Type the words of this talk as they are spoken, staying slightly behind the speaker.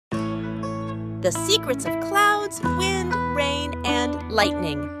The secrets of clouds, wind, rain, and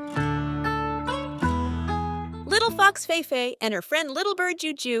lightning. Little fox Feifei and her friend little bird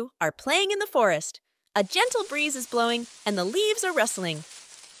Jiujiu are playing in the forest. A gentle breeze is blowing and the leaves are rustling.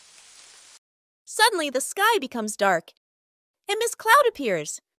 Suddenly, the sky becomes dark, and Miss Cloud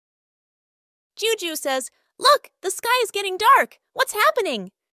appears. Jiujiu says, "Look, the sky is getting dark. What's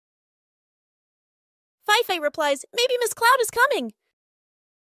happening?" Feifei replies, "Maybe Miss Cloud is coming."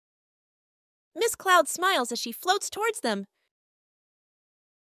 Miss Cloud smiles as she floats towards them.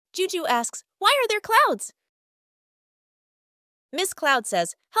 Jiujiu asks, "Why are there clouds?" Miss Cloud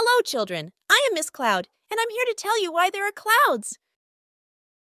says, "Hello, children. I am Miss Cloud, and I'm here to tell you why there are clouds."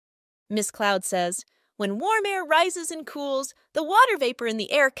 Miss Cloud says, "When warm air rises and cools, the water vapor in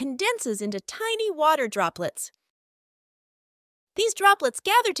the air condenses into tiny water droplets. These droplets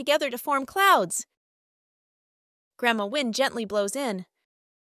gather together to form clouds." Grandma Wind gently blows in.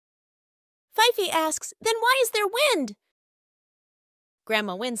 Feifei asks, "Then why is there wind?"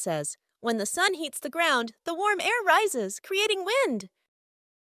 Grandma Wind says, "When the sun heats the ground, the warm air rises, creating wind."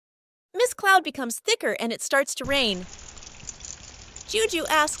 Miss Cloud becomes thicker and it starts to rain. Jiujiu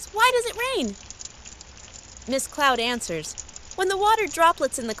asks, "Why does it rain?" Miss Cloud answers, "When the water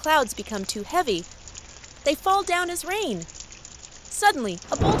droplets in the clouds become too heavy, they fall down as rain." Suddenly,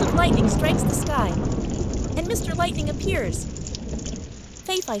 a bolt of lightning strikes the sky, and Mr. Lightning appears.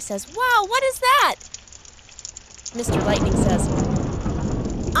 Feifei says, "Wow, what is that?" Mr. Lightning says,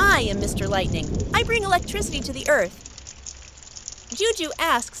 "I am Mr. Lightning. I bring electricity to the earth." Jiujiu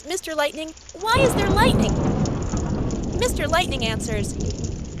asks Mr. Lightning, "Why is there lightning?" Mr. Lightning answers,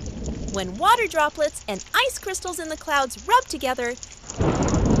 "When water droplets and ice crystals in the clouds rub together,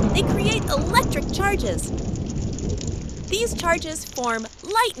 they create electric charges. These charges form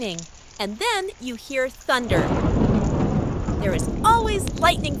lightning, and then you hear thunder. There is always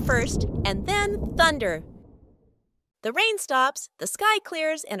lightning first, and then thunder. The rain stops, the sky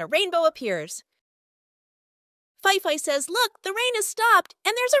clears, and a rainbow appears." Feifei says, "Look, the rain has stopped,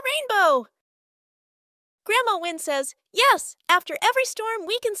 and there's a rainbow." Grandma Wind says, "Yes, after every storm,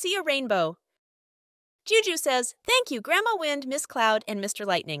 we can see a rainbow." Jiujiu says, "Thank you, Grandma Wind, Miss Cloud, and Mr.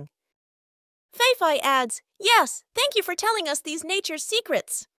 Lightning." Feifei adds, "Yes, thank you for telling us these nature's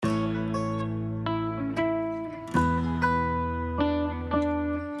secrets."